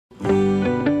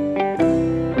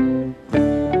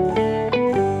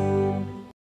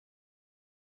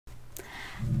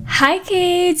Hi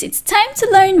kids, it's time to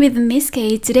learn with Miss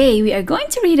Kaye. Today we are going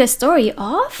to read a story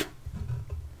of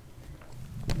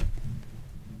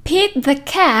Pete the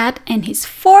Cat and His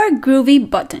 4 Groovy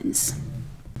Buttons.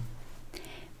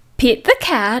 Pete the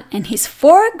Cat and His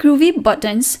 4 Groovy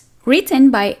Buttons, written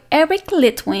by Eric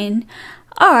Litwin,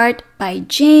 art by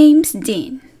James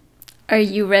Dean. Are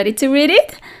you ready to read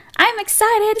it? I'm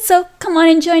excited, so come on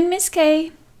and join Miss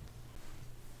Kaye.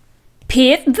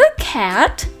 Pete the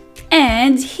Cat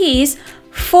and His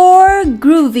 4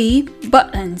 Groovy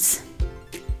Buttons.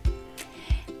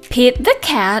 Pete the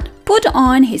Cat put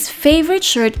on his favorite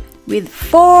shirt with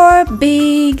 4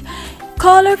 big,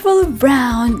 colorful,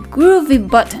 round, groovy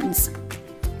buttons.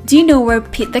 Do you know where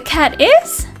Pete the Cat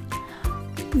is?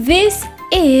 This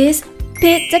is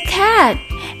Pete the Cat,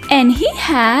 and he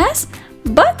has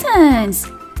buttons.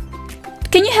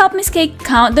 Can you help Miss Kaye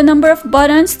count the number of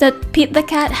buttons that Pete the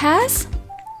Cat has?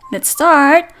 Let's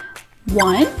start.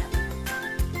 1,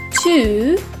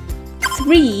 2,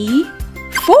 3,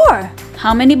 4.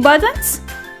 How many buttons?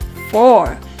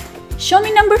 4. Show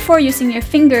me number 4 using your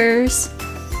fingers.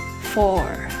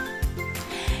 4.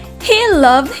 He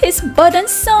loved his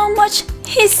buttons so much,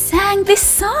 he sang this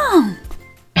song.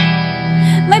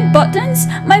 My buttons,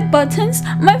 my buttons,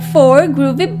 my 4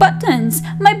 groovy buttons.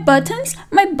 My buttons,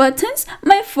 my buttons,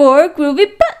 my 4 groovy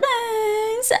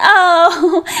buttons.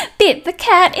 Oh, Pete the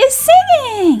Cat is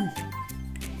singing.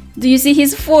 Do you see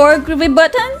his 4 groovy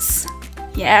buttons?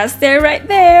 Yes, they're right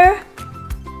there.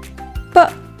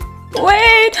 But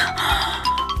wait.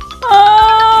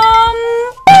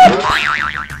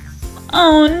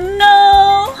 Oh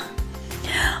no.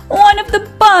 One of the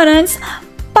buttons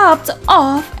popped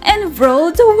off and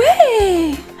rolled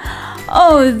away.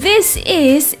 Oh, this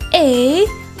is a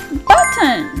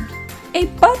button. A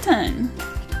button.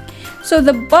 So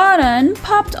the button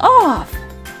popped off.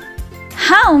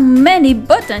 How many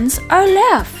buttons are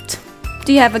left?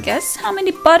 Do you have a guess how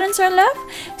many buttons are left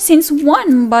since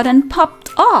one button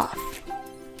popped off?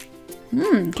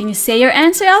 Can you say your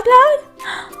answer out loud?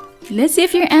 Let's see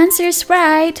if your answer is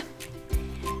right.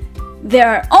 There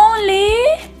are only...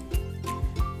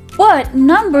 What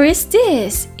number is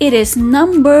this? It is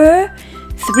number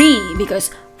 3 because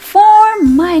 4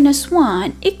 minus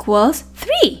 1 equals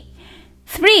 3.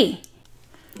 3.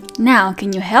 Now,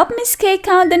 can you help Miss Kaye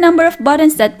count the number of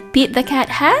buttons that Pete the Cat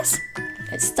has?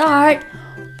 Let's start.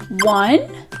 1,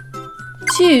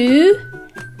 2,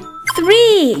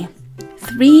 3.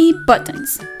 3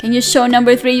 buttons. Can you show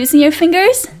number 3 using your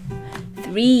fingers?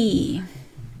 3.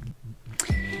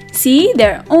 See,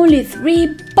 there are only 3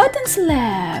 buttons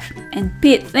left. And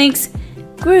Pete thinks,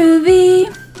 groovy.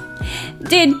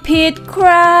 Did Pete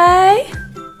cry?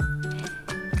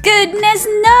 Goodness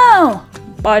no!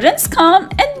 Buttons come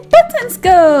and buttons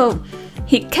go.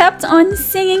 He kept on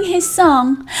singing his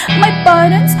song. My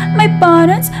buttons, my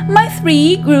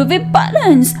 3 groovy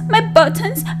buttons. My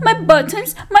buttons, my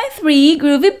 3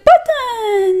 groovy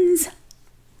buttons.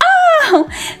 Oh,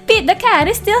 Pete the Cat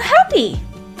is still happy.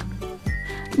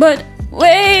 But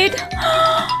wait.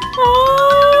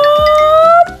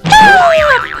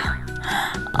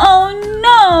 Oh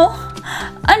no!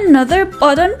 Another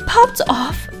button popped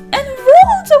off and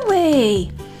rolled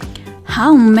away.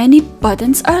 How many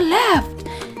buttons are left?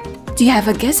 Do you have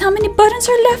a guess how many buttons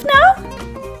are left now?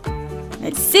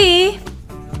 Let's see.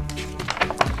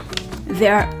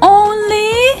 There are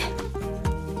only...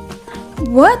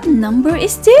 What number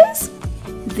is this?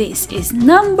 This is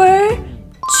number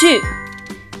 2.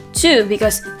 2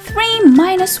 because 3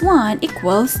 minus 1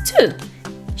 equals 2.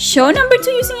 Show number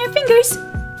 2 using your fingers.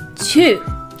 2.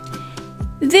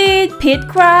 Did Pete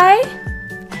cry?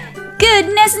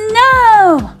 Goodness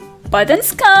no!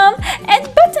 Buttons come and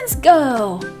buttons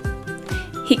go.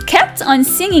 He kept on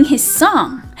singing his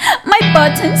song. My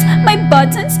buttons, my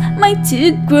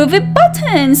 2 groovy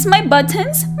buttons. My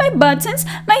buttons,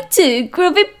 my 2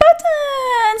 groovy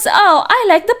buttons. Oh, I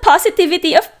like the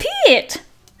positivity of Pete.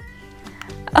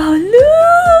 Oh,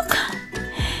 look!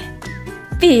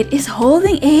 Pete is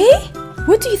holding a...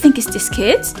 What do you think is this,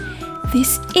 kids?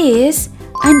 This is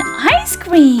an ice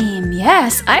cream.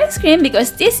 Yes, ice cream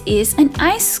because this is an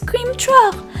ice cream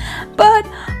truck. But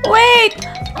wait.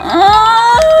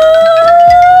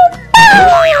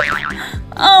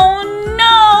 Oh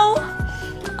no.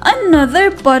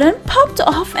 Another button popped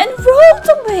off and rolled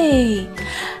away.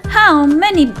 How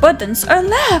many buttons are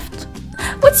left?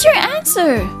 What's your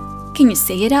answer? Can you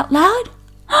say it out loud?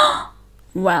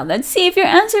 Well, let's see if your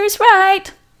answer is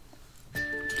right.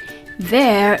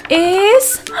 There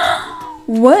is...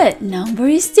 What number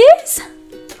is this?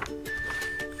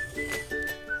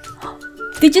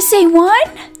 Did you say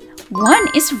 1? 1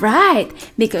 is right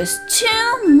because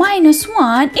 2 minus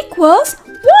 1 equals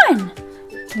 1.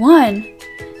 1.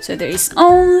 So there is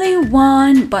only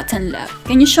one button left.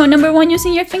 Can you show number 1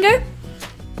 using your finger?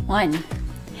 1.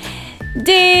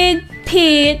 Did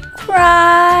Pete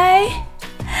cry?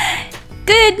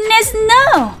 Goodness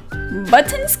no!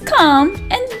 Buttons come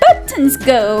and buttons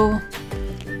go.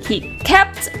 He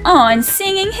kept on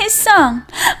singing his song.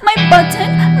 My button,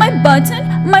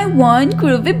 my one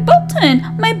groovy button.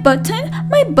 My button,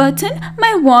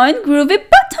 my one groovy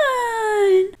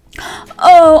button.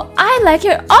 Oh, I like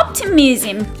your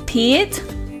optimism, Pete.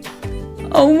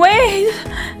 Oh wait,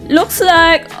 looks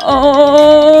like oh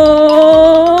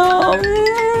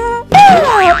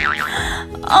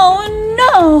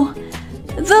no!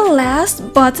 The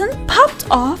last button popped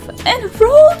off and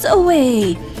rolled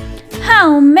away.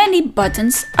 How many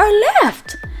buttons are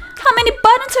left? How many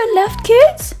buttons are left,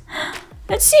 kids?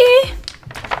 Let's see.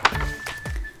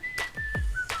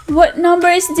 What number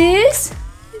is this?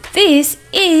 This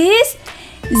is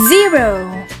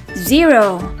 0.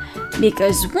 0.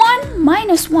 Because 1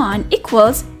 minus 1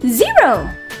 equals 0.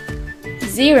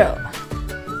 0.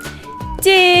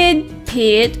 Did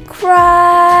Pete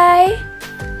cry?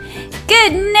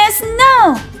 Goodness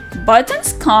no!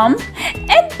 Buttons come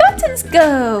and buttons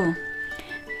go.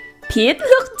 Pete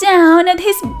looked down at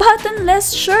his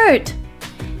buttonless shirt.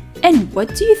 And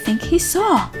what do you think he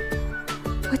saw?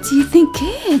 What do you think,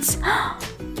 kids?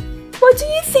 What do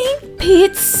you think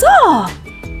Pete saw?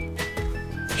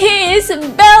 His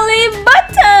belly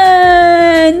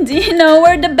button! Do you know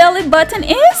where the belly button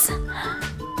is?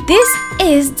 This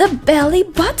is the belly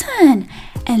button.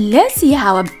 And let's see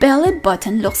how a belly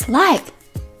button looks like.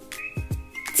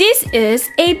 This is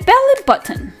a belly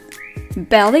button.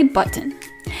 Belly button.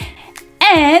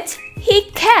 And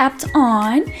he kept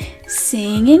on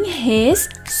singing his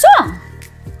song.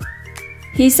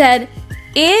 He said,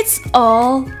 "It's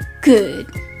all good."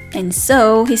 And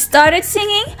so he started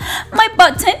singing, my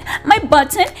button,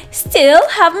 still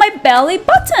have my belly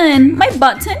button. My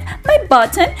button,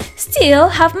 still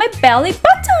have my belly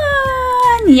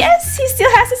button. Yes, he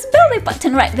still has his belly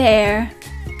button right there.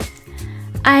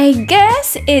 I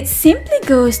guess it simply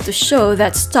goes to show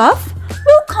that stuff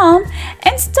will come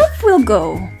and stuff will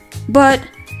go. But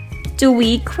do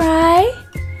we cry?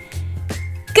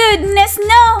 Goodness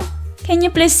no! Can you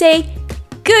please say,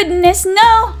 goodness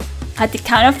no? At the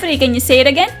count of 3, can you say it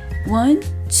again? 1,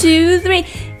 2, 3.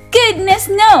 Goodness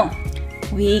no!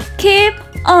 We keep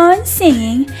on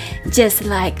singing just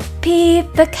like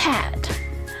Pete the cat.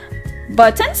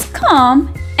 Buttons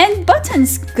come and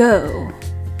buttons go.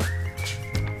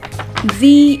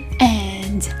 The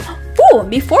end. Oh,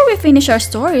 before we finish our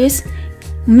stories,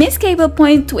 Miss Kaye will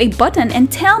point to a button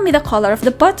and tell me the color of the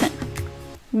button.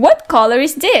 What color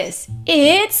is this?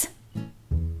 It's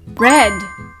red.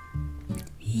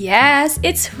 Yes,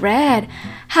 it's red.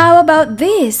 How about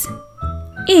this?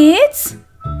 It's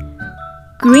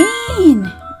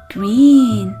green.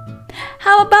 Green.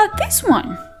 How about this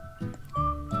one?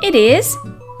 It is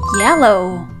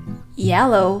yellow.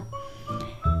 Yellow.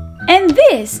 And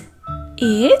this?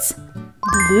 It's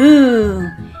blue.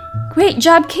 Great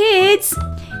job, kids.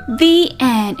 The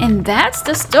end. And that's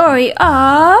the story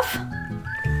of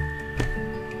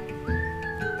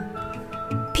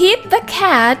Pete the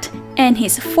cat and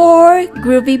his 4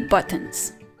 groovy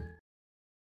buttons.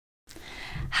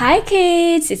 Hi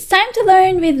kids, it's time to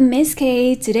learn with Miss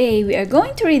Kaye. Today we are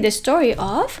going to read the story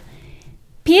of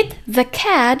Pete the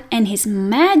cat and his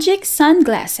magic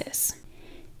sunglasses.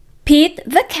 Pete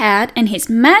the cat and his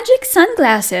magic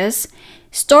sunglasses,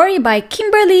 story by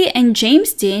Kimberly and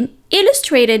James Dean,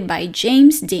 illustrated by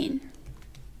James Dean.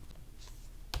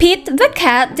 Pete the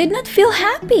cat did not feel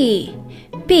happy.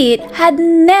 Pete had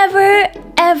never,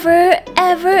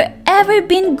 ever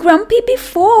been grumpy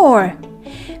before.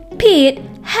 Pete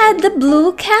had the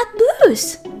blue cat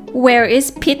blues. Where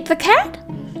is Pete the cat?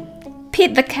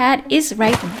 Pete the cat is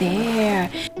right there.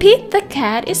 Pete the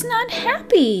cat is not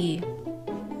happy.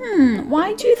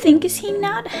 Why do you think is he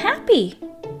not happy?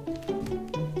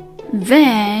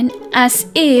 Then, as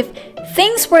if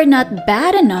things were not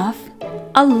bad enough,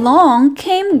 along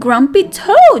came Grumpy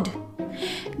Toad.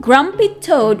 Grumpy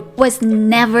Toad was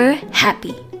never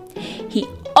happy. He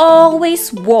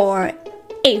always wore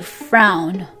a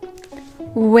frown.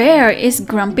 Where is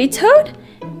Grumpy Toad?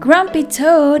 Grumpy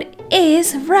Toad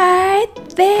is right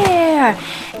there.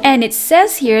 And it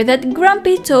says here that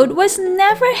Grumpy Toad was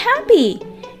never happy.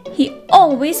 He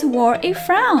always wore a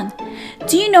frown.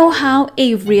 Do you know how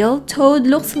a real toad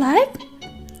looks like?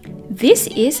 This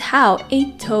is how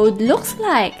a toad looks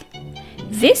like.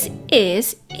 This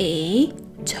is a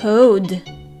toad.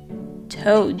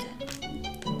 Toad.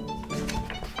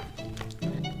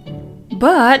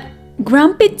 But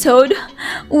Grumpy Toad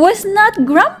was not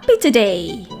grumpy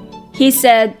today. He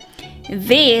said,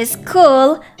 "These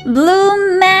cool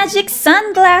blue magic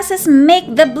sunglasses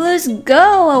make the blues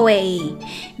go away.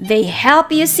 They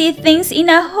help you see things in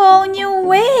a whole new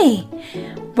way."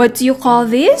 What do you call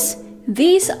this?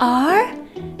 These are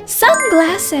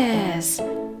sunglasses.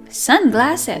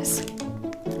 Sunglasses.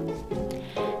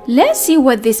 Let's see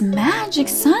what these magic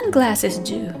sunglasses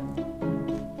do.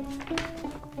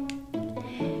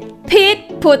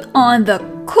 Pete put on the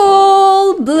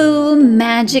cool blue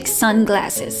magic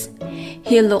sunglasses.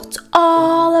 He looked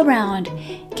all around.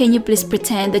 Can you please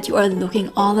pretend that you are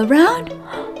looking all around?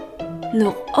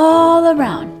 Look all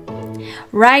around.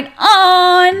 Right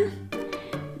on!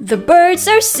 The birds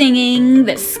are singing,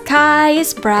 the sky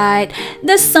is bright,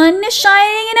 the sun is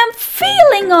shining, and I'm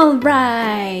feeling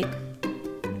alright.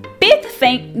 Pete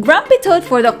thanked Grumpy Toad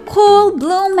for the cool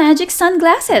blue magic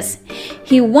sunglasses.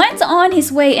 He went on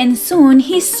his way and soon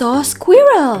he saw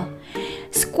Squirrel.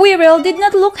 Squirrel did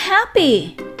not look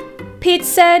happy. Pete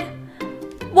said,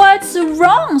 "What's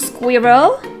wrong,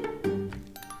 Squirrel?"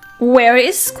 "Where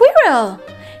is Squirrel?"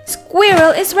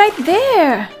 "Squirrel is right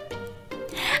there."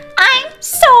 "I'm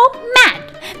so mad.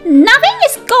 Nothing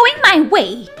is going my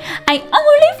way. I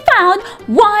only found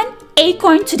one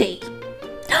acorn today."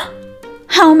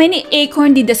 How many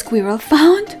acorns did the squirrel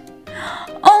found?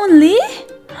 Only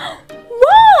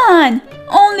one!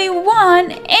 Only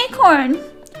one acorn.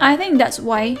 I think that's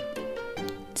why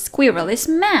Squirrel is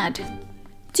mad.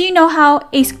 Do you know how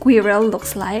a squirrel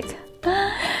looks like?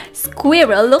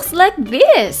 Squirrel looks like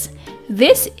this.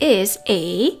 This is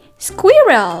a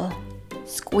squirrel.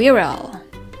 Squirrel.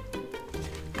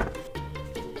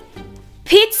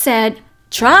 Pete said,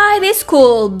 "Try these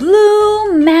cool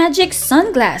blue magic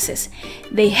sunglasses.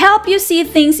 They help you see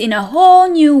things in a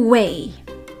whole new way."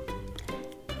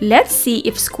 Let's see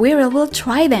if Squirrel will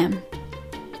try them.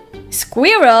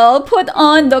 Squirrel put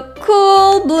on the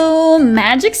cool blue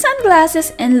magic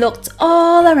sunglasses and looked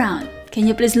all around. Can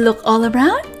you please look all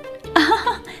around?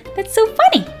 That's so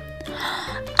funny.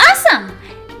 "Awesome!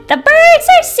 The birds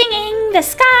are singing, the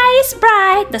sky is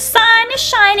bright, the sun is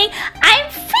shining. I'm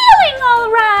feeling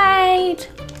alright."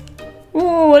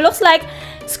 Ooh, looks like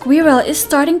Squirrel is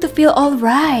starting to feel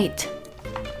alright.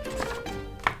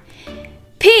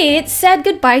 Pete said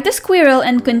goodbye to Squirrel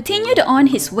and continued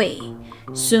on his way.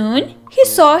 Soon, he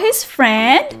saw his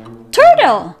friend,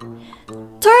 Turtle.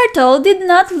 Turtle did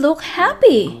not look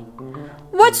happy.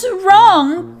 "What's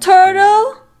wrong,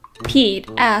 Turtle?"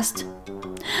 Pete asked.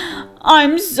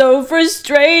 "I'm so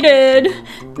frustrated.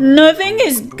 Nothing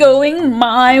is going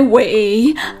my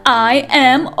way. I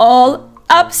am all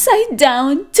upside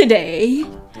down today."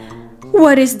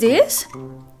 What is this?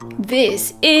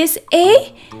 This is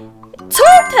a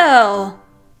turtle.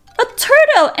 A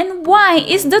turtle. And why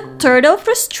is the turtle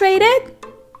frustrated?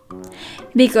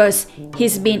 Because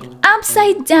he's been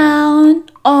upside down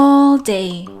all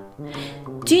day.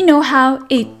 Do you know how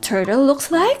a turtle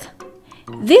looks like?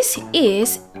 This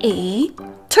is a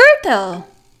turtle.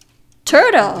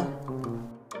 Turtle.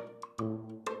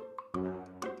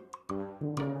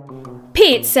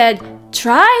 Pete said,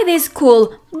 "Try these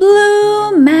cool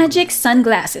blue magic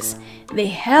sunglasses. They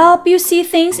help you see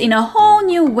things in a whole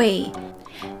new way."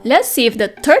 Let's see if the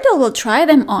turtle will try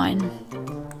them on.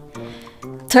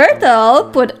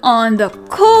 Turtle put on the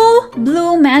cool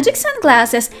blue magic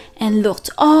sunglasses and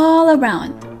looked all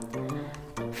around.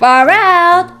 Far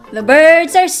out, the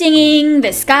birds are singing,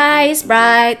 the sky is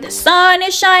bright, the sun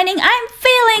is shining, I'm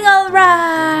feeling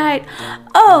alright.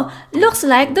 Oh, looks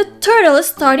like the turtle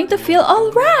is starting to feel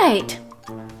alright.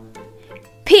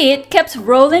 Pete kept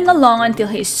rolling along until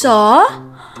he saw...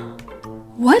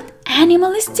 What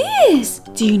animal is this?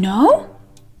 Do you know?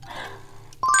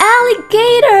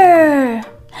 Alligator!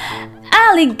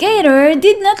 Alligator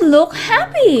did not look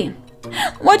happy.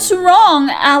 "What's wrong,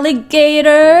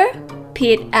 Alligator?"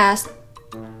 Pete asked.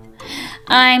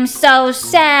 "I'm so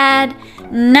sad.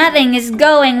 Nothing is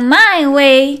going my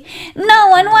way. No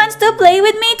one wants to play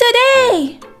with me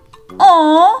today."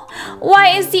 Oh,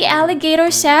 why is the alligator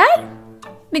sad?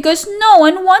 Because no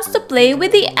one wants to play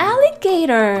with the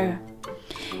alligator.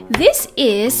 This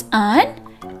is an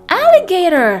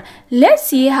alligator. Let's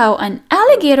see how an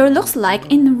alligator looks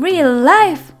like in real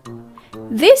life.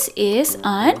 This is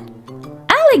an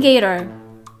alligator.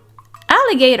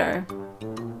 Alligator.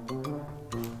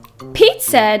 Pete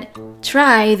said,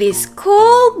 "Try these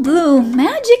cool blue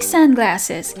magic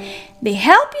sunglasses. They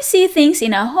help you see things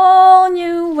in a whole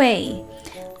new way."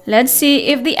 Let's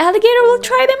see if the alligator will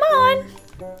try them on.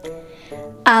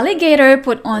 alligator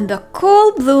put on the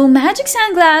cool blue magic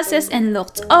sunglasses and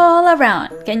looked all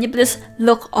around. Can you please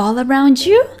look all around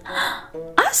you?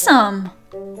 Awesome!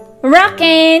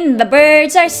 Rockin', the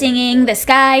birds are singing, the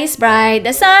sky is bright,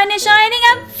 the sun is shining,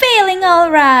 I'm feeling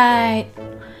alright.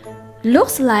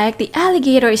 Looks like the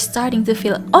alligator is starting to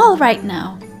feel alright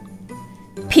now.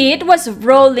 Pete was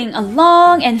rolling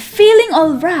along and feeling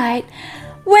alright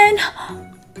when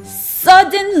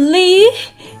suddenly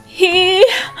he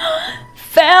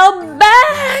fell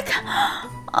back.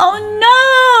 Oh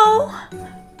no!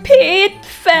 Pete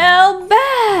fell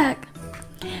back.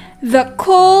 The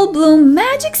cool blue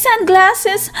magic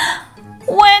sunglasses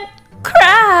went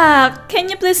crack. Can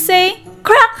you please say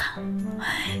crack?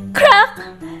 Crack.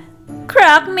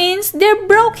 Crack means they're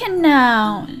broken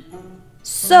now.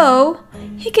 So,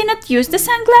 he cannot use the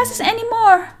sunglasses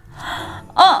anymore.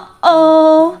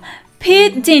 Uh-oh.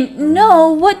 Pete didn't know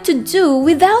what to do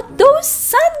without those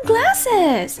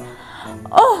sunglasses.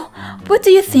 Oh, what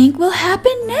do you think will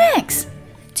happen next?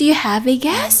 Do you have a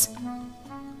guess?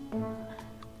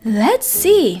 Let's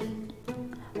see.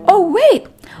 Oh wait,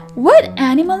 what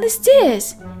animal is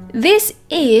this? This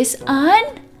is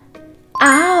an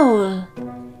owl.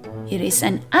 It is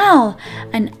an owl.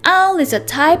 An owl is a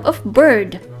type of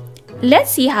bird. Let's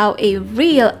see how a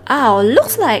real owl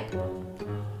looks like.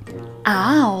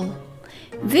 Owl.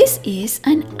 This is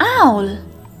an owl.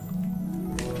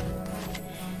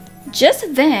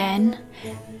 Just then,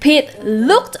 Pete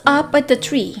looked up at the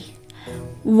tree.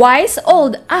 Wise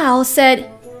old owl said,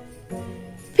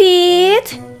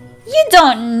 Pete, you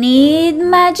don't need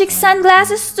magic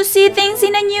sunglasses to see things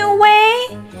in a new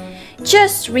way.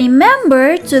 Just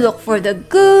remember to look for the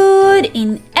good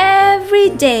in every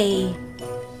day.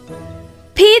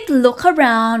 Pete looked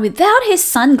around without his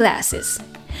sunglasses.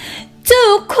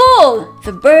 Too cool!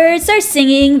 The birds are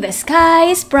singing, the sky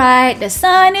is bright, the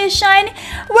sun is shining,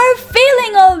 we're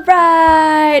feeling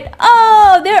alright.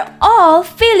 Oh, they're all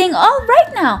feeling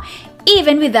alright now,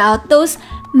 even without those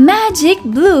magic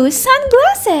blue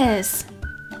sunglasses.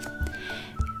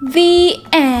 The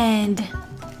end.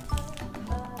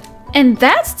 And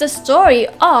that's the story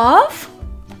of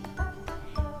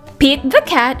Pete the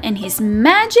cat and his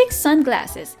magic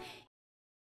sunglasses.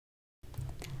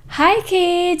 Hi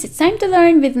kids, it's time to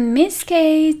learn with Miss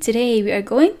Kaye. Today we are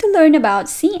going to learn about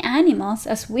sea animals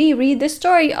as we read the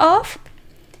story of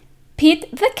Pete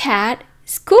the Cat,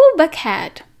 Scuba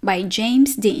Cat by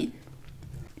James Dean.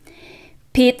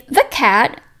 Pete the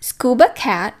Cat, Scuba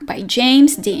Cat by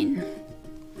James Dean.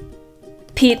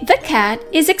 Pete the cat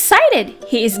is excited.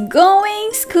 He is going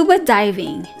scuba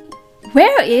diving.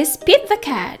 Where is Pete the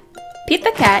cat? Pete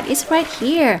the cat is right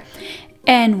here.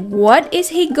 And what is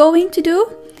he going to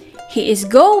do? He is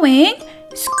going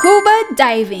scuba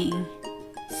diving.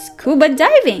 Scuba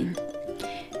diving.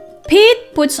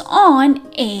 Pete puts on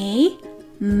a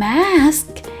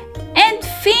mask and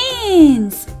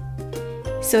fins.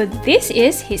 So this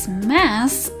is his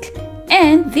mask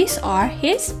and these are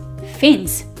his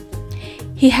fins.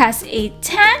 He has a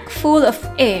tank full of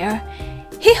air.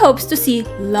 He hopes to see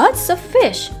lots of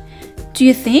fish. Do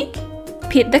you think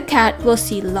Pete the cat will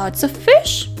see lots of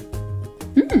fish?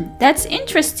 That's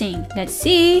interesting. Let's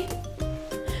see.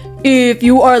 If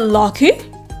you are lucky,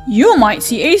 you might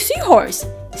see a seahorse,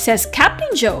 says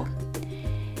Captain Joe.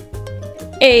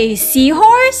 A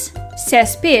seahorse?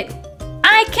 Says Pete.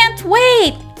 I can't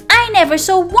wait. I never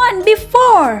saw one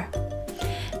before.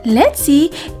 Let's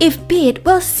see if Pete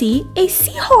will see a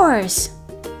seahorse.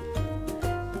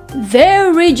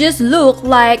 Their ridges look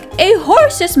like a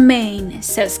horse's mane,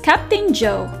 says Captain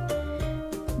Joe.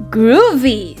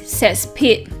 Groovy, says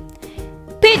Pete.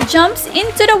 Pete jumps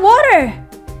into the water.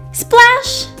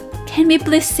 Splash! Can we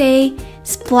please say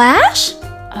splash?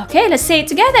 Okay, let's say it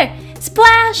together.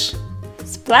 Splash!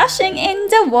 Splashing in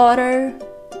the water.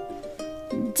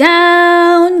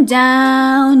 Down,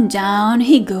 down, down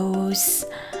he goes.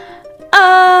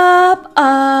 Up,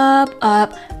 up,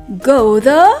 up go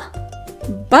the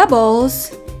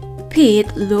bubbles.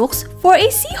 Pete looks for a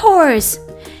seahorse.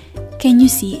 Can you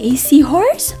see a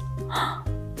seahorse?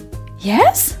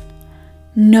 Yes?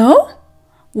 No?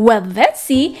 Well, let's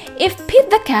see if Pete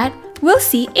the cat will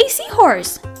see a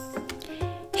seahorse.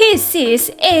 He sees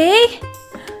a...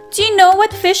 Do you know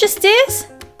what fish is this?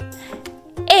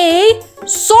 A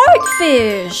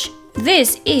swordfish.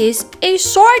 This is a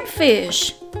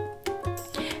swordfish.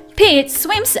 Pete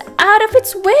swims out of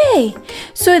its way.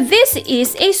 So this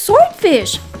is a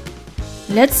swordfish.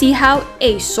 Let's see how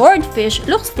a swordfish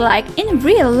looks like in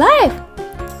real life.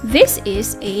 This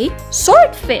is a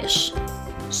swordfish.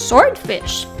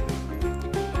 Swordfish.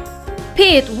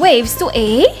 Pete waves to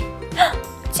a...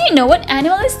 Do you know what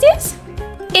animal is this?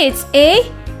 It's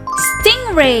a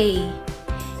stingray.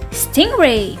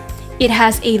 Stingray. It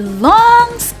has a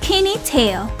long, skinny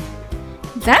tail.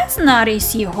 That's not a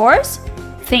seahorse,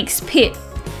 thinks Pete.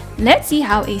 Let's see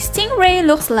how a stingray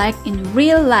looks like in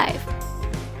real life.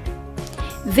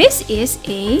 This is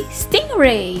a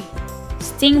stingray.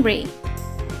 Stingray.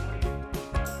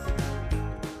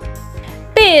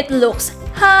 Pete looks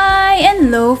high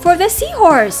and low for the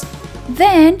seahorse.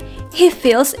 Then he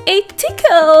feels a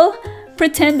tickle.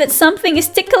 Pretend that something is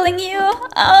tickling you.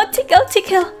 Oh, tickle,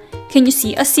 tickle. Can you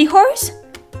see a seahorse?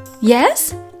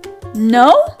 Yes?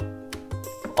 No?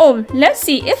 Oh, let's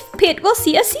see if Pete will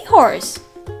see a seahorse.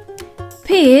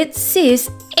 Pete sees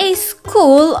a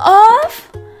school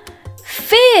of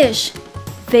fish.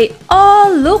 They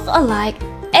all look alike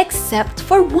except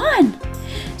for one.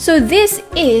 So this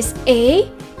is a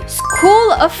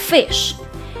school of fish.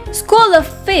 School of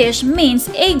fish means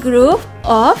a group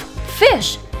of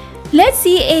fish. Let's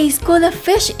see a school of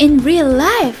fish in real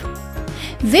life.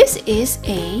 This is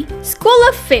a school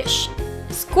of fish.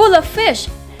 School of fish.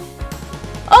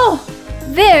 Oh,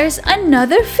 there's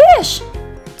another fish.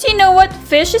 Do you know what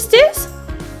fish is this?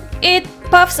 It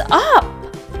puffs up.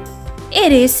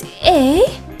 It is a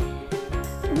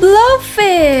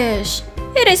blowfish.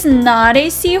 It is not a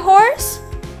seahorse.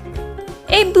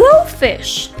 A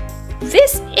blowfish.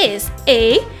 This is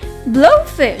a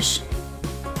blowfish.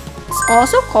 It's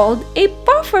also called a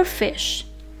pufferfish.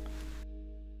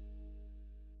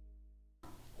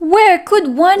 Where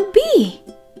could one be?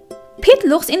 Pete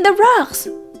looks in the rocks.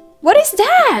 What is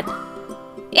that?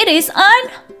 It is an...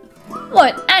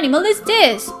 What animal is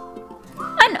this?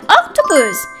 An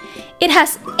octopus. It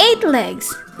has 8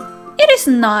 legs. It is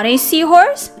not a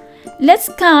seahorse. Let's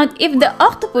count if the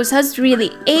octopus has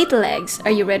really 8 legs.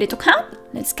 Are you ready to count?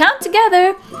 Let's count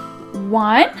together.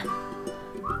 1,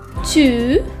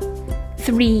 2,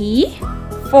 3,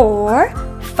 4,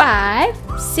 5,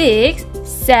 6,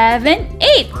 7,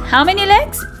 8. How many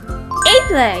legs?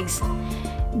 8 legs.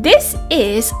 This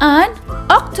is an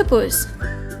octopus.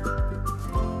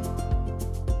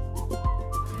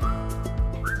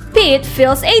 Pete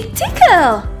feels a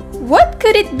tickle. What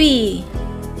could it be?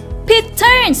 Pete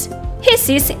turns. He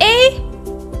sees a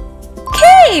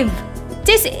cave.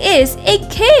 This is a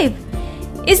cave.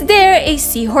 Is there a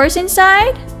seahorse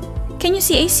inside? Can you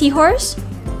see a seahorse?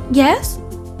 Yes?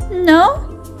 No?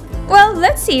 Well,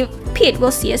 let's see if Pete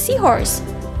will see a seahorse.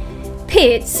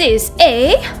 Pete sees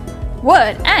a...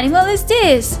 What animal is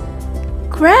this?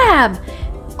 Crab.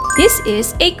 This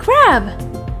is a crab.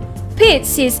 Pete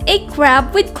sees a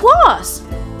crab with claws.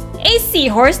 A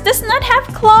seahorse does not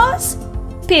have claws.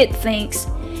 Pete thinks.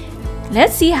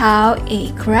 Let's see how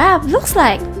a crab looks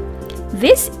like.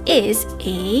 This is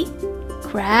a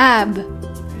crab.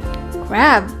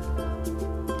 Crab.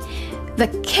 The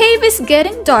cave is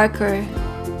getting darker.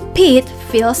 Pete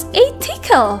feels a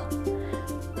tickle.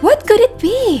 What could it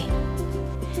be?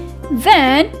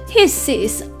 Then he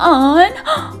sees an...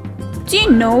 Do you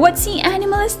know what sea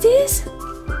animal is this?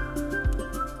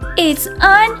 It's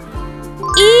an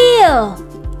eel.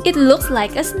 It looks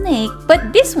like a snake,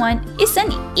 but this one is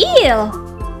an eel.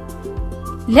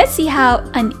 Let's see how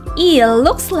an eel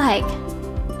looks like.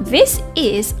 This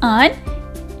is an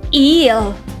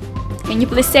eel. Can you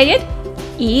please say it?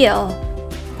 Eel.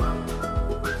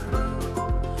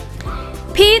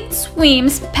 Pete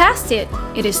swims past it.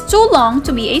 It is too long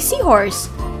to be a seahorse.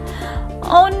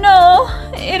 Oh no,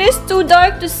 it is too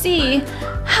dark to see.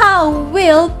 How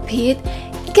will Pete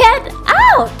get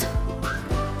out?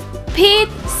 Pete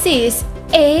sees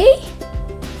a...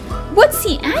 What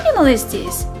sea animal is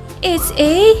this? It's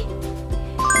a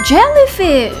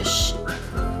jellyfish.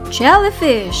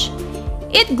 Jellyfish.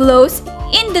 It glows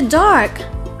in the dark.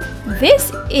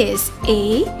 This is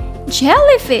a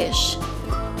jellyfish.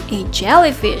 A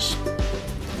jellyfish.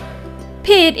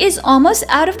 Pete is almost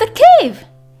out of the cave.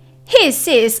 He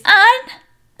sees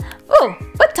an... Oh,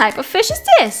 what type of fish is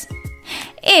this?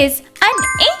 It's an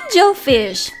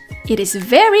angelfish. It is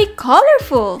very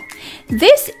colorful.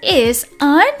 This is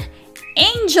an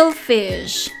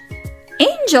angelfish.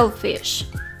 Angelfish.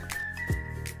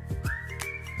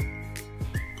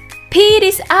 Pete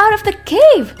is out of the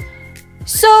cave.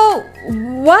 So,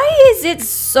 why is it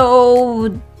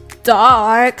so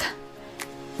dark?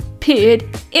 Pete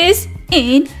is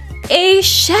in a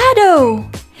shadow.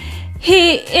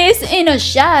 He is in a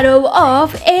shadow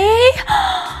of a...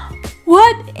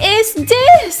 What is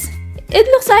this? It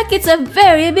looks like it's a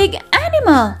very big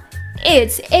animal.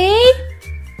 It's a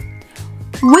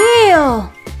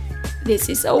whale. This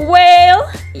is a whale.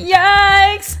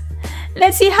 Yikes!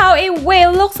 Let's see how a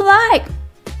whale looks like.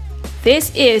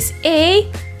 This is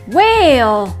a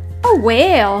whale. A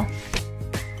whale.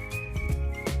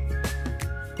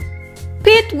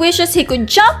 Pete wishes he could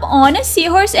jump on a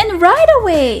seahorse and ride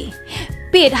away.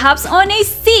 Pete hops on a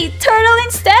sea turtle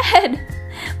instead.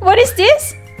 What is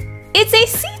this? It's a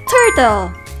sea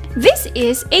turtle. This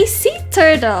is a sea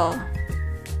turtle.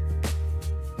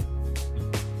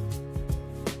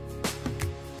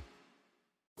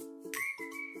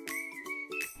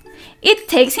 It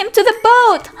takes him to the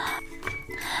boat.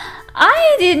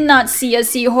 I did not see a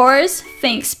seahorse,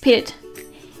 thinks Pete.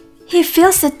 He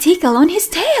feels a tickle on his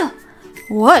tail.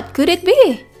 What could it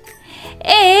be?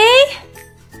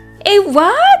 A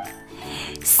what?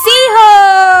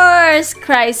 Seahorse!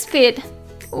 Cries Pete.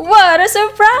 What a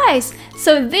surprise!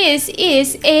 So this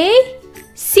is a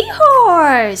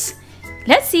seahorse.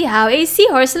 Let's see how a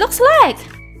seahorse looks like.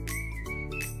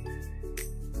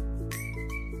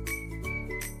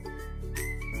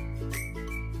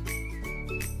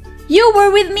 You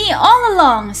were with me all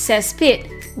along, says Pete.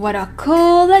 What a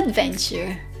cool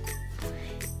adventure.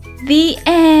 The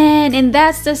end. And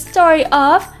that's the story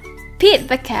of Pete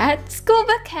the Cat,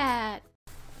 Scuba Cat.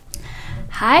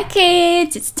 Hi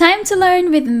kids, it's time to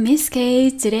learn with Miss Kaye.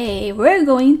 Today we're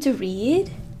going to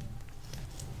read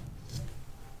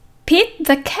Pete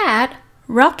the Cat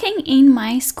Rocking in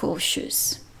My School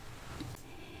Shoes.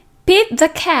 Pete the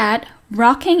Cat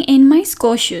Rocking in My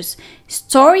School Shoes.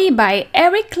 Story by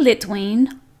Eric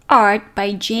Litwin. Art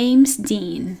by James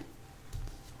Dean.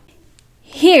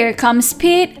 Here comes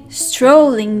Pete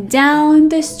strolling down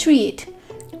the street,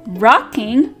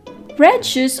 rocking red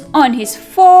shoes on his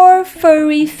 4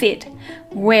 furry feet.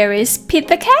 Where is Pete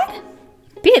the Cat?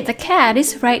 Pete the Cat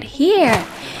is right here.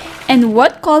 And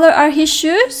what color are his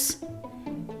shoes?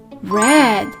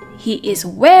 Red. He is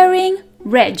wearing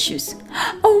red shoes.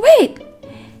 Oh wait!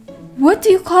 What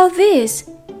do you call this?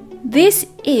 This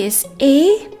is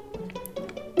a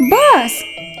bus.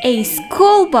 A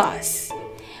school bus.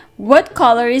 What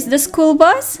color is the school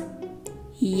bus?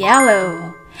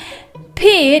 Yellow.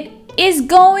 Pete is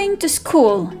going to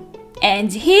school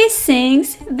and he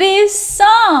sings this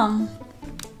song.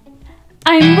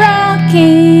 I'm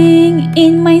rocking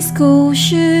in my school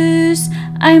shoes.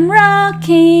 I'm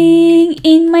rocking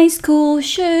in my school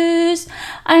shoes.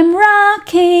 I'm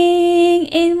rocking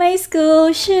in my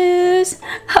school shoes.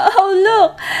 Oh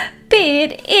look,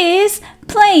 Pete is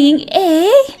playing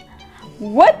a...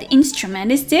 What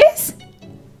instrument is this?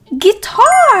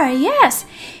 Guitar, yes.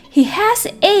 He has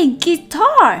a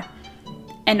guitar.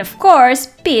 And of course,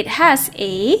 Pete has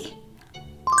a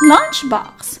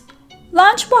lunchbox.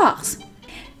 Lunchbox.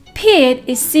 Pete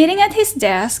is sitting at his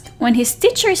desk when his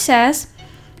teacher says,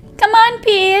 "Come on,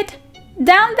 Pete,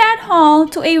 down that hall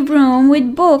to a room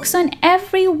with books on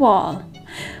every wall."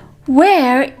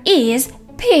 Where is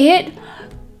Pete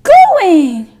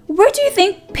going? Where do you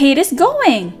think Pete is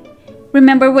going?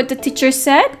 Remember what the teacher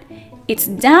said? It's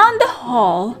down the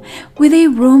hall with a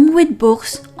room with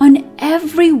books on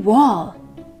every wall.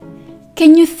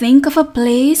 Can you think of a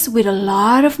place with a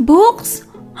lot of books?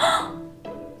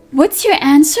 What's your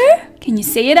answer? Can you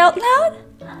say it out loud?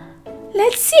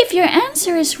 Let's see if your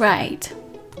answer is right.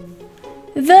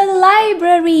 The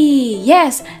library.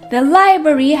 Yes, the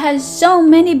library has so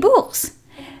many books.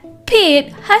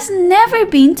 Pete has never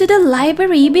been to the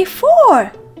library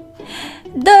before.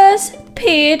 Does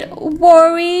Pete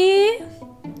worry?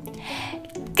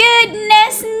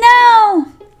 Goodness, no!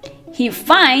 He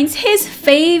finds his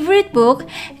favorite book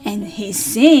and he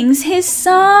sings his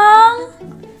song.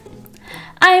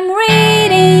 I'm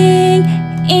reading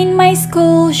in my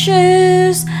school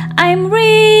shoes. I'm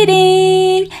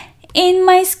reading in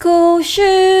my school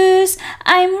shoes.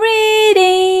 I'm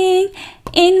reading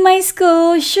in my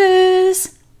school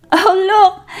shoes. Oh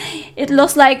look, it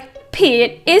looks like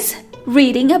Pete is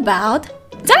reading about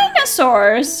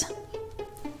dinosaurs.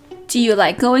 Do you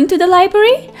like going to the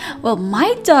library? Well,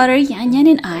 my daughter Yan Yan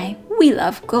and I, we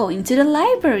love going to the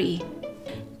library.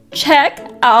 Check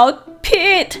out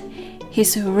Pete.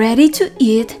 He's ready to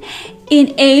eat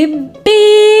in a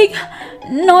big,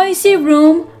 noisy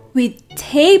room with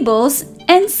tables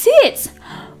and seats.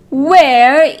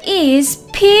 Where is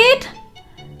Pete?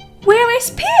 Where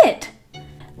is Pete?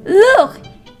 Look,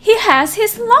 he has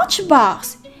his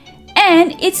lunchbox.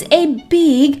 And it's a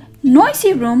big,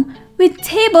 noisy room with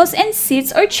tables and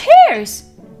seats or chairs.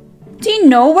 Do you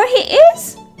know where he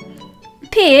is?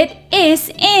 Pete is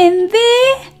in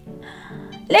the...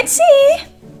 Let's see.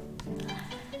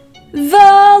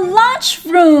 The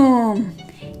lunchroom.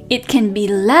 It can be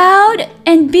loud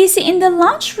and busy in the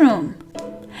lunchroom.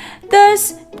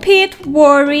 Does Pete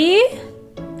worry?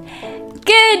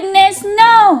 Goodness,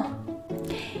 no!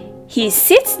 He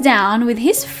sits down with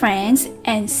his friends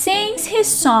and sings his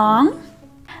song.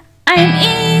 I'm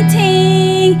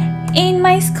eating in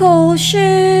my school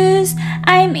shoes.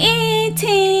 I'm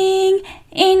eating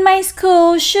in my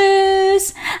school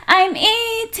shoes. I'm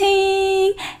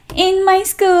eating in my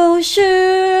school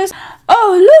shoes.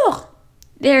 Oh, look!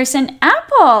 There's an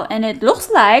apple and it looks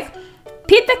like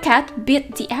Pete the cat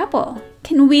bit the apple.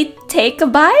 Can we take a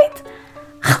bite?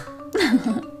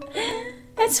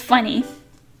 That's funny.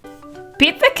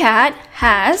 Pete the cat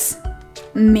has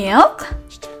milk,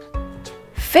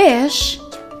 fish,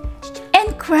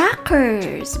 and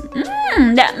crackers.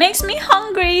 That makes me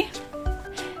hungry.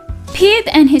 Pete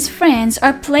and his friends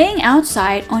are playing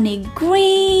outside on a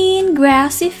green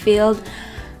grassy field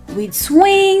with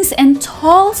swings and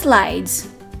tall slides.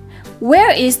 Where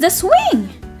is the swing?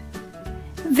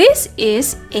 This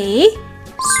is a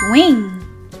swing.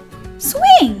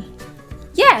 Swing!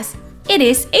 Yes, it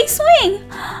is a swing.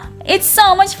 It's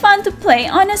so much fun to play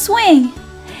on a swing.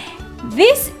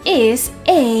 This is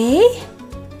a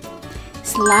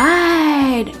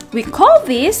slide. We call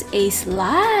this a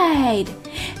slide.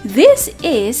 This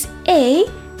is a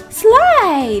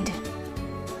slide.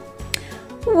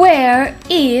 Where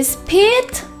is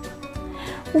Pete?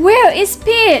 Where is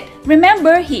Pete?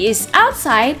 Remember, he is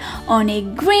outside on a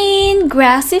green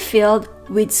grassy field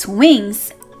with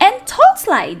swings and tall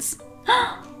slides.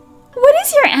 What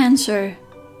is your answer?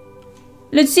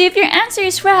 Let's see if your answer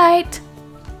is right.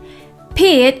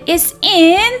 Pete is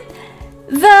in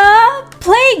the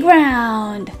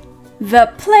playground.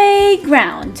 The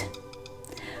playground.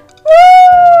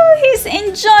 Woo! He's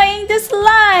enjoying the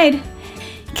slide.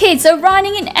 Kids are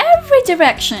running in every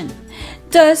direction.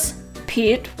 Does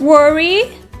Pete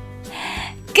worry?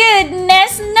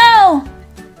 Goodness, no!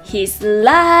 He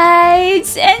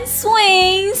slides and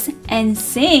swings and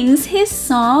sings his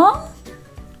song.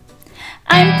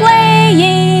 I'm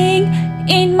playing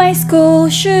in my school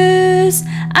shoes.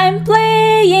 I'm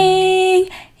playing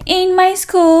in my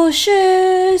school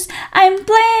shoes. I'm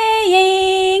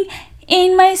playing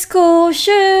in my school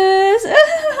shoes.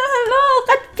 Look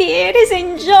at Pete, he's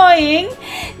enjoying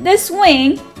the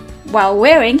swing while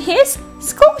wearing his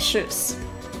school shoes.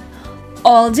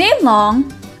 All day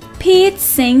long, Pete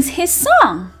sings his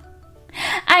song.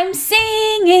 I'm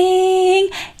singing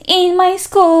in my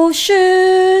school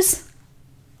shoes.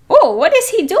 Oh, what is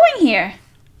he doing here?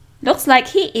 Looks like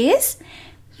he is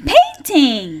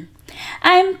painting.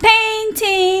 I'm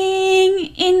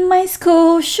painting in my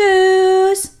school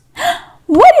shoes.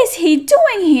 What is he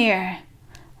doing here?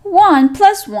 1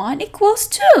 + 1 =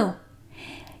 2.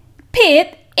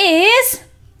 Pete is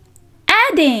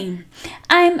adding.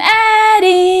 I'm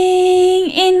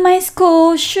adding in my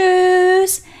school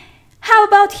shoes. How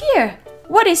about here?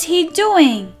 What is he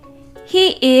doing?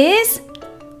 He is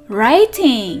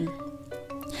writing.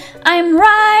 I'm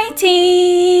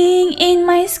writing in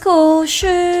my school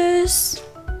shoes.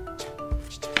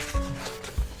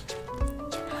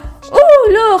 Oh,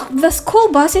 look, the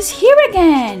school bus is here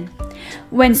again.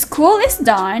 When school is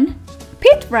done,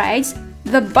 Pete rides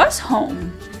the bus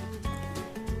home.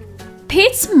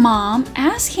 Pete's mom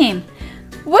asked him,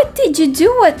 "What did you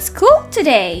do at school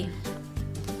today?"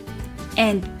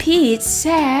 And Pete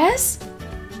says,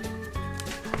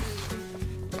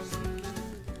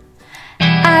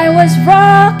 I was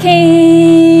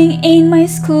rocking in my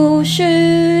school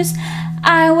shoes.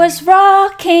 I was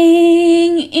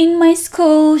rocking in my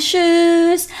school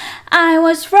shoes. I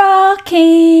was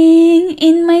rocking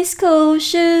in my school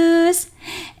shoes.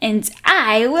 And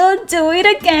I will do it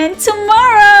again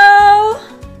tomorrow.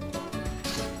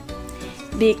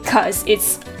 Because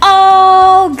it's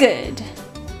all good.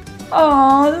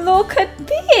 Oh, look at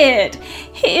Pete.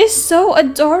 He is so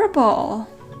adorable.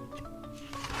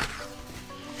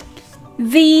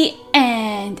 The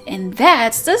end. And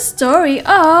that's the story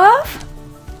of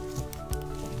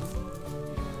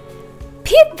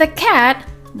Pete the cat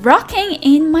rocking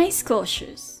in my school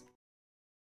shoes.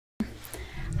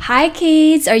 Hi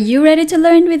kids, are you ready to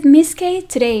learn with Miss Kaye?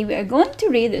 Today we are going to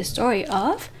read the story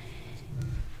of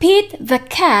Pete the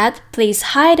cat plays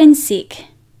hide and seek.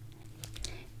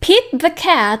 Pete the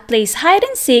cat plays hide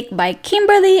and seek by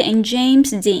Kimberly and James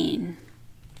Dean.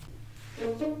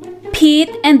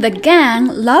 Pete and the gang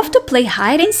love to play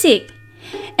hide and seek.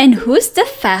 And who's the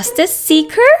fastest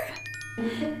seeker?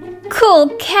 Cool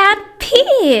cat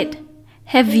Pete!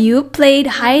 Have you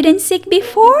played hide and seek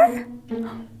before?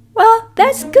 Well,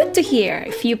 that's good to hear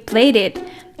if you played it.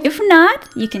 If not,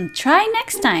 you can try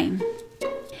next time.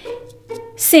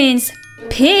 Since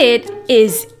Pete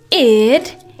is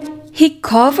it, he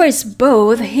covers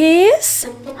both his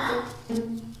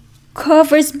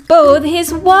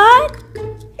what?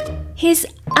 his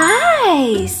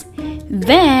eyes.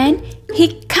 Then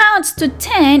he counts to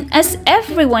 10 as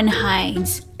everyone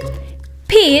hides.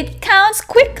 Pete counts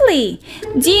quickly.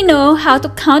 Do you know how to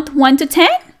count 1 to 10?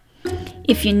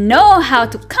 If you know how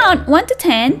to count 1 to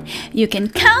 10, you can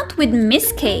count with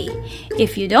Miss Kaye.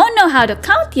 If you don't know how to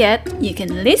count yet, you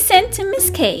can listen to Miss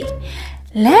Kaye.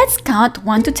 Let's count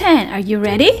 1 to 10. Are you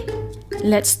ready?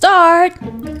 Let's start.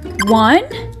 1,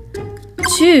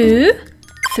 2,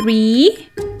 3,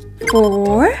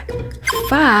 4,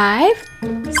 5,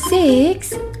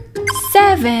 6,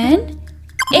 7,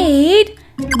 8,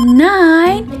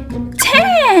 9,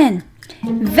 10.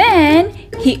 Then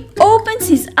he opens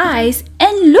his eyes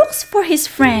and looks for his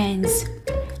friends.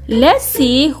 Let's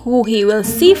see who he will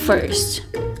see first.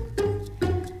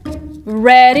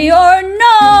 Ready or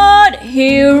not,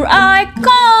 here I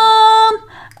come.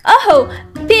 Oh,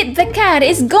 Pete the cat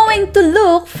is going to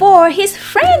look for his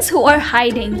friends who are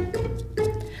hiding.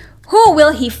 Who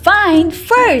will he find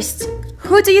first?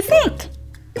 Who do you think?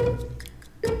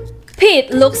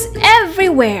 Pete looks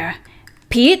everywhere.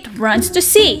 Pete runs to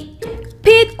see.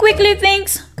 Pete quickly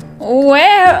thinks,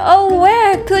 where, oh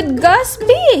where could Gus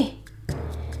be?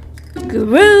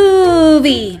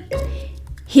 Groovy.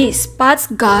 He spots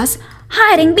Gus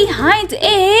hiding behind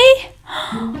a...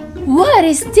 What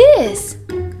is this?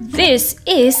 This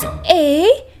is a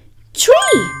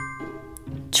tree.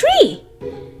 Tree.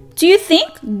 Do you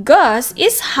think Gus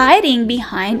is hiding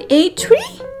behind a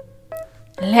tree?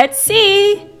 Let's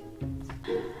see.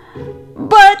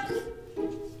 But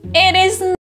it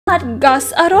is not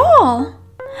Gus at all.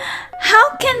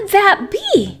 How can that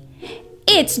be?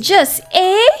 It's just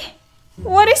a...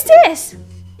 What is this?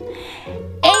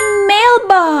 A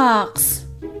mailbox.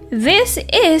 This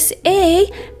is a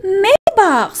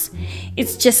mailbox.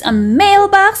 It's just a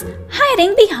mailbox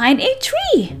hiding behind a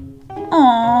tree.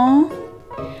 Aww.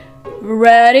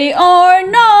 Ready or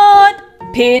not,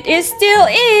 Pete is still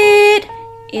it.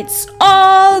 It's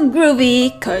all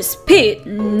groovy 'cause Pete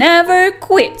never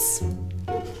quits.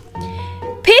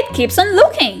 Pete keeps on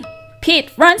looking.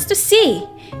 Pete runs to see.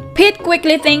 Pete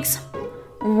quickly thinks,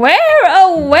 where,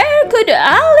 oh where could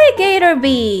alligator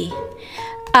be?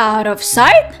 Out of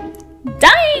sight,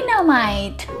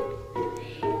 dynamite.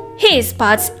 He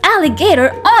spots alligator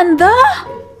on the...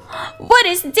 What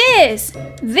is this?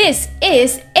 This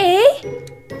is a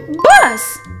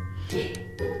bus.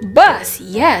 Bus,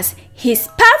 yes. He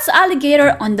spots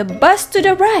alligator on the bus to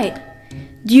the right.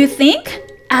 Do you think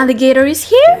alligator is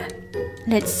here?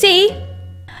 Let's see.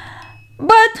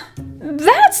 But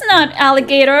that's not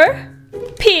alligator.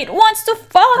 Pete wants to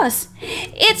fuss.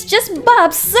 It's just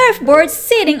Bob's surfboard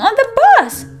sitting on the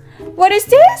bus. What is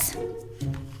this?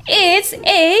 It's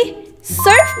a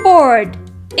surfboard.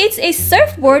 It's a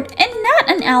surfboard and not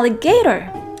an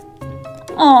alligator.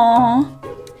 Aww.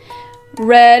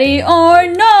 Ready or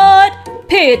not,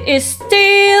 Pete is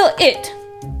still it.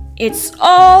 It's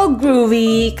all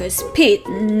groovy 'cause Pete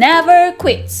never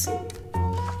quits.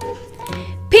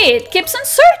 Pete keeps on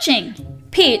searching.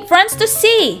 Pete runs to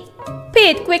see.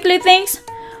 Pete quickly thinks,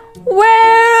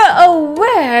 where, oh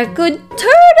where could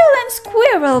turtle and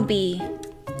squirrel be?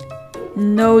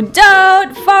 No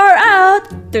doubt, far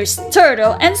out, there's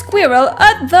turtle and squirrel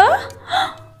at the...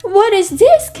 What is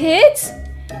this, kids?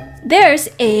 There's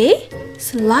a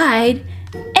slide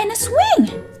and a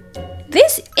swing.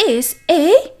 This is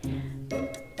a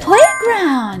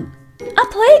playground. A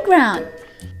playground.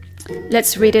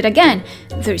 Let's read it again.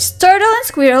 There's turtle and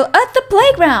squirrel at the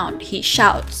playground, he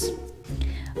shouts.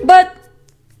 But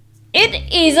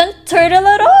it isn't turtle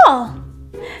at all.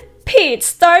 Pete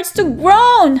starts to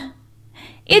groan.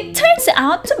 It turns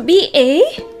out to be a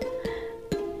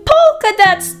polka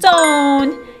dot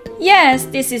stone. Yes,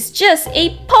 this is just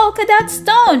a polka dot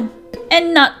stone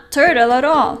and not turtle at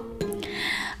all.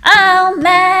 Oh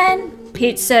man,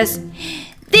 Pete says,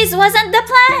 this wasn't the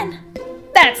plan.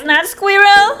 That's not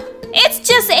squirrel. It's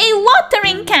just a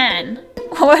watering can.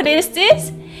 What is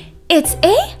this? It's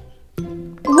a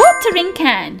watering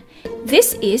can.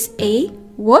 This is a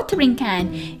watering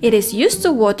can. It is used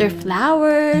to water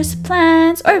flowers,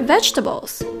 plants, or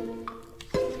vegetables.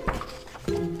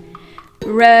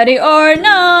 Ready or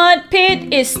not,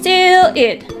 Pete is still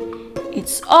it.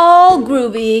 It's all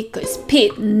groovy 'cause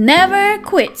Pete never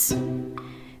quits.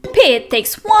 Pete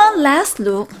takes one last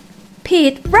look.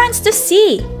 Pete runs to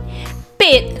see.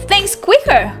 Pete thinks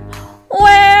quicker.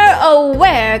 Where, oh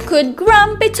where could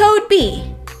Grumpy Toad be?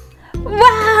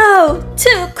 Wow,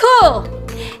 too cool!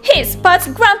 He spots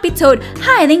Grumpy Toad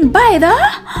hiding by the...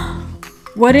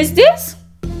 What is this?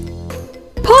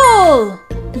 Pool!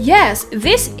 Yes,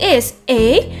 this is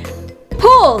a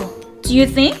pool. Do you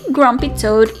think Grumpy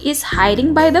Toad is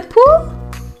hiding by the pool?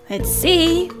 Let's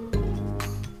see.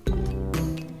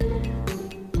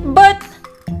 But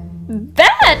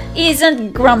that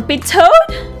isn't Grumpy Toad.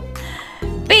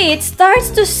 Pete starts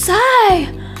to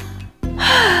sigh.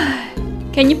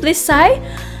 Can you please sigh?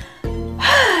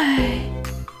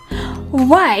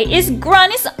 Why is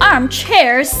Granny's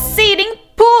armchair sitting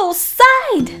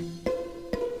poolside?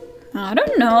 I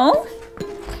don't know.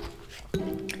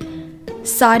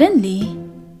 Suddenly,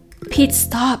 Pete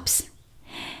stops.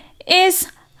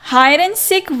 Is hide and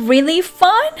seek really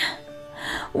fun?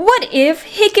 What if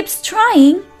he keeps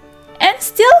trying and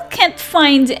still can't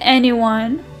find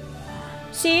anyone?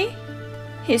 See,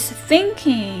 he's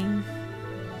thinking.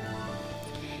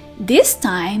 This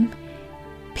time,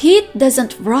 Pete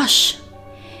doesn't rush.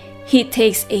 He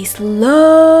takes a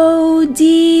slow,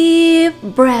 deep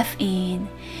breath in.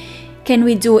 Can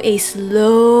we do a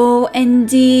slow and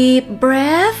deep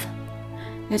breath?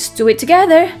 Let's do it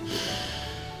together.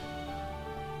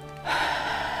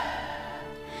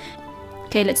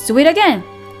 Okay, let's do it again.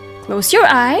 Close your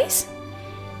eyes.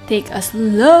 Take a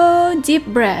slow, deep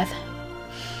breath.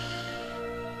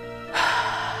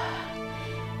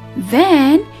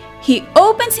 Then he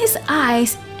opens his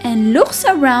eyes and looks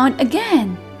around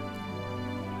again.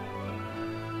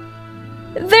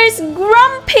 There's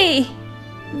Grumpy.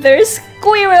 There's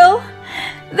Squirrel.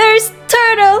 There's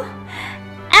Turtle,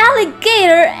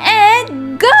 Alligator,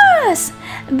 and Gus.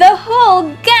 The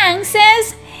whole gang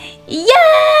says,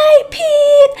 "Yay,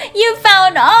 Pete! You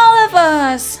found all of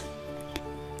us!"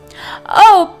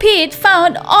 Oh, Pete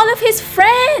found all of his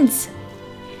friends.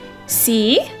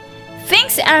 See?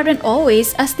 Things aren't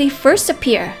always as they first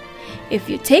appear. If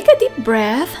you take a deep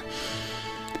breath,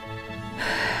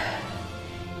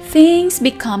 things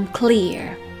become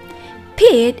clear.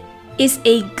 Pete is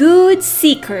a good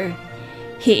seeker.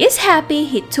 He is happy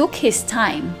he took his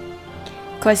time.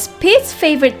 'Cause Pete's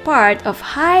favorite part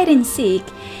of hide and seek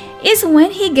is when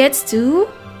he gets to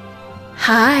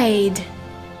hide.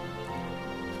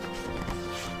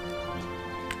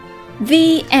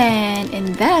 The end,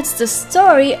 and that's the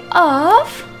story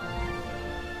of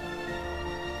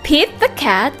Pete the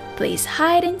cat plays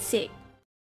hide and seek.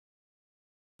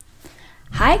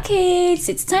 Hi kids,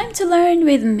 it's time to learn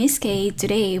with Miss Kaye.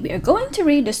 Today we are going to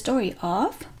read the story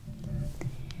of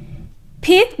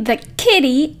Pete the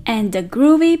Kitty and the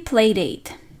Groovy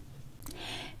Playdate.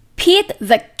 Pete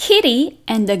the Kitty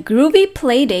and the Groovy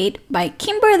Playdate by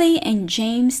Kimberly and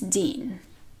James Dean.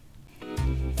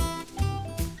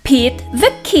 Pete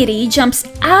the Kitty jumps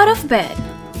out of bed.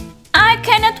 I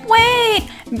cannot wait!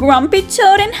 Grumpy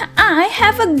Toad and I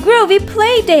have a groovy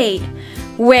playdate.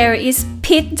 Where is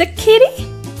Pete the Kitty?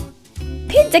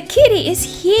 Pete the Kitty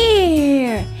is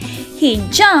here. He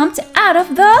jumped out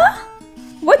of the...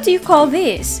 What do you call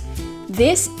this?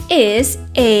 This is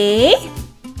a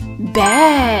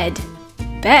bed.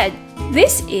 Bed.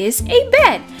 This is a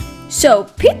bed.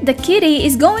 So Pete the Kitty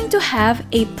is going to have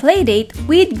a playdate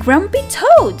with Grumpy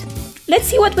Toad. Let's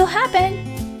see what will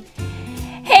happen.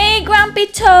 Hey Grumpy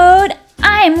Toad,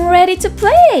 I'm ready to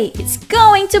play. It's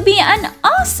going to be an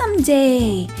awesome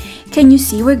day. Can you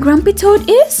see where Grumpy Toad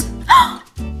is?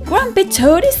 Grumpy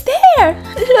Toad is there.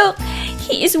 Look,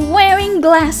 he is wearing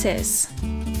glasses.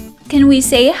 Can we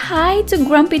say hi to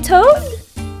Grumpy Toad?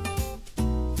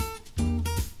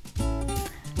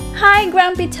 Hi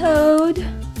Grumpy Toad.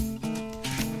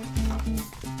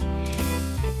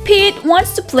 Pete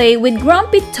wants to play with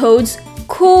Grumpy Toad's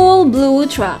cool blue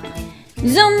truck.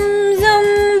 Zoom,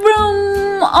 zoom,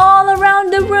 vroom, all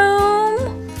around the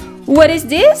room. What is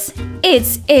this?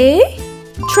 It's a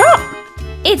truck.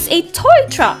 It's a toy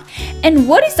truck. And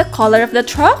what is the color of the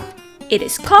truck? It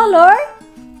is color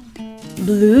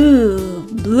blue.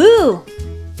 Blue.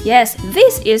 Yes,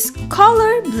 this is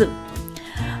color blue.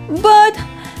 But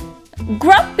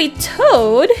Grumpy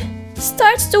Toad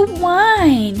starts to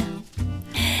whine.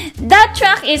 That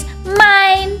truck is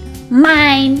mine,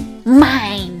 mine,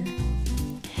 mine.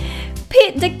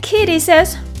 Pete the Kitty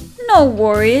says, no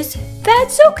worries,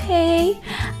 that's okay.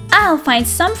 I'll find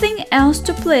something else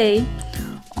to play.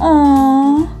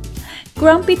 Aww,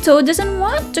 Grumpy Toad doesn't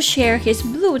want to share his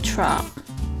blue truck.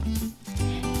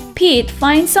 Pete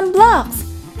finds some blocks.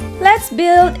 Let's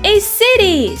build a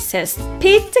city, says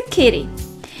Pete the Kitty.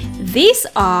 These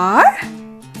are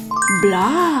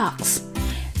blocks.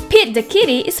 Pete the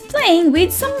Kitty is playing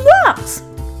with some blocks.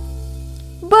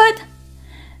 But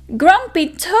Grumpy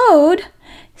Toad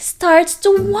starts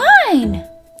to whine.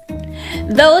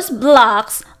 Those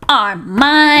blocks are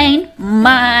mine,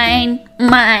 mine,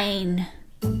 mine.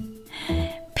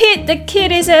 Pete the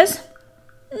Kitty says,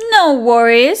 no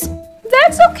worries,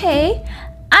 that's okay.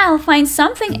 I'll find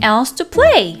something else to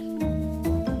play.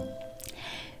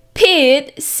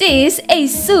 Pete sees a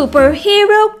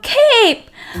superhero cape.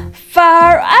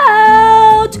 Far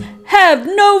out! Have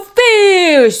no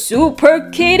fear! Super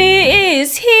Kitty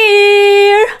is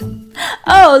here!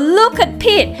 Oh, look at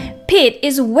Pete! Pete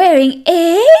is wearing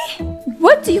a...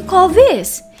 What do you call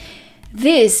this?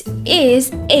 This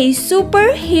is a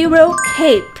superhero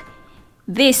cape.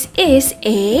 This is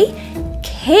a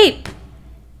cape.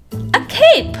 A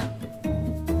cape!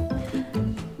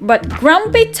 But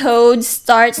Grumpy Toad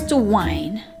starts to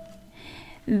whine.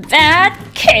 That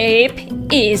cape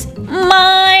is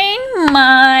mine,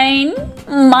 mine,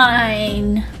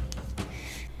 mine.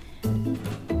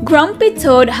 Grumpy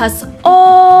Toad has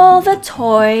all the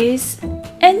toys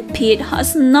and Pete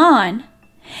has none.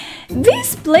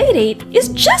 This playdate is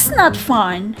just not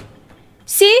fun.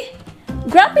 See?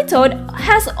 Grumpy Toad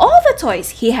has all the toys.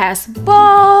 He has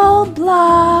ball,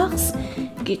 blocks,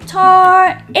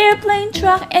 guitar, airplane,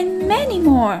 truck, and many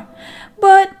more.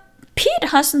 But Pete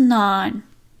has none.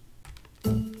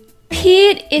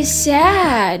 Pete is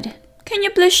sad. Can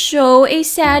you please show a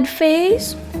sad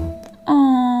face?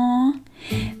 Aww.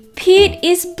 Pete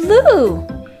is blue.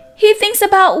 He thinks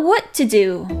about what to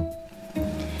do.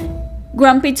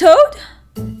 Grumpy Toad?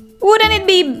 Wouldn't it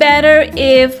be better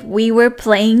if we were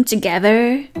playing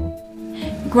together?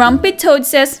 Grumpy Toad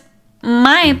says,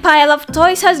 my pile of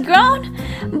toys has grown,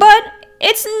 but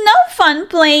it's no fun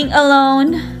playing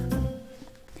alone.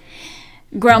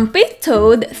 Grumpy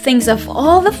Toad thinks of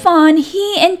all the fun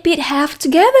he and Pete have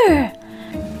together.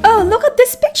 Oh, look at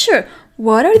this picture.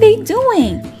 What are they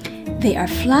doing? They are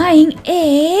flying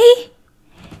a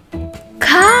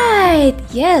kite.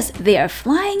 Yes, they are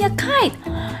flying a kite.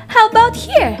 How about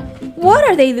here? What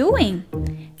are they doing?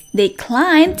 They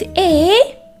climbed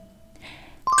a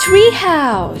tree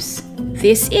house.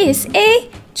 This is a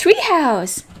tree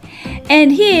house.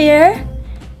 And here,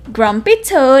 Grumpy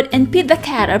Toad and Pete the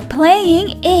Cat are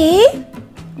playing a...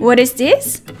 What is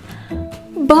this?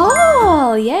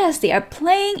 Ball. Yes, they are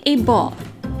playing a ball.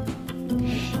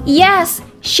 Yes,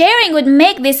 sharing would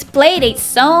make this playdate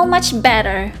so much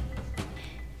better.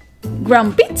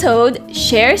 Grumpy Toad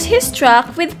shares his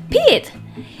truck with Pete.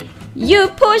 You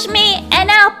push me and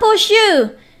I'll push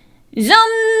you.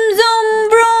 Zoom, zoom,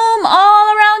 broom,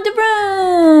 all around the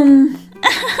room.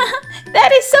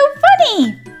 That is so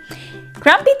funny.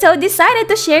 Grumpy Toad decided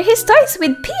to share his toys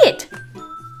with Pete.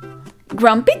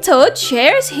 Grumpy Toad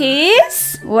shares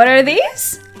his... What are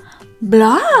these?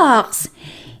 Blocks.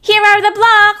 Here are the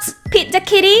blocks, Pete the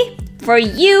Kitty, for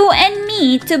you and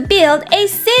me to build a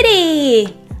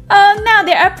city. Oh, now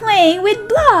they are playing with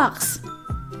blocks.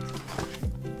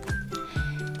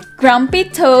 Grumpy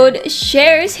Toad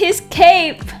shares his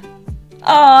cape.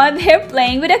 Oh, they're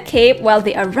playing with a cape while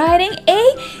they are riding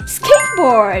a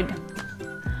skateboard.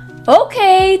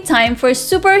 Okay, time for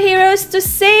superheroes to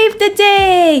save the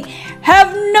day.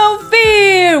 Have no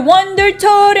fear, Wonder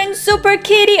Toad and Super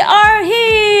Kitty are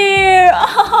here.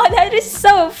 Oh, that is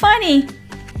so funny.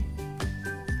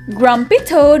 Grumpy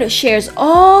Toad shares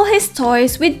all his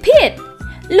toys with Pete.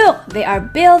 Look, they are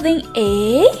building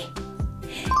a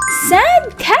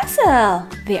sand castle.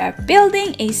 They are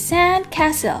building a sand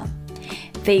castle.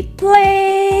 They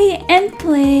play and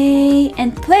play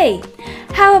and play.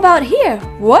 How about here?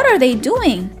 What are they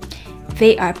doing?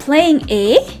 They are playing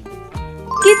a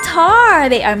guitar.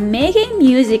 They are making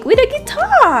music with a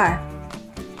guitar.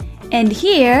 And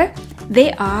here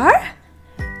they are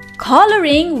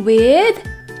coloring with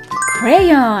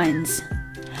crayons.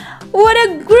 What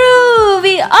a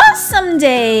groovy, awesome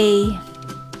day!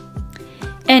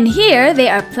 And here they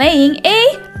are playing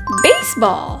a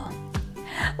baseball.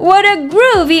 What a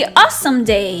groovy, awesome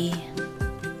day!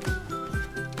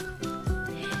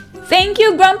 Thank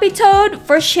you, Grumpy Toad,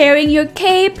 for sharing your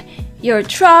cape, your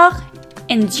truck,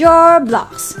 and your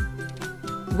blocks.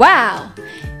 Wow,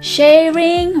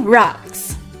 sharing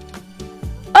rocks.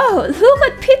 Oh, look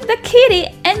at Pete the Kitty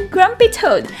and Grumpy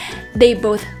Toad. They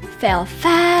both fell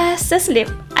fast asleep.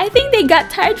 I think they got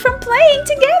tired from playing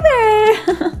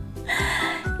together.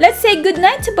 Let's say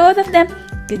goodnight to both of them.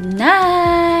 Good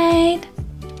night.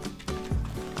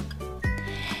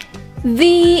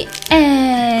 The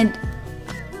end.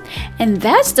 And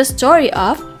that's the story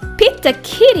of Pete the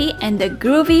Kitty and the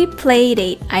Groovy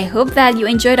Playdate. I hope that you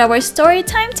enjoyed our story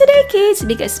time today, kids,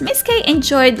 because Miss Kaye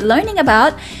enjoyed learning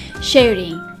about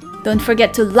sharing. Don't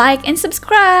forget to like and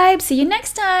subscribe. See you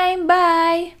next time.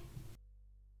 Bye.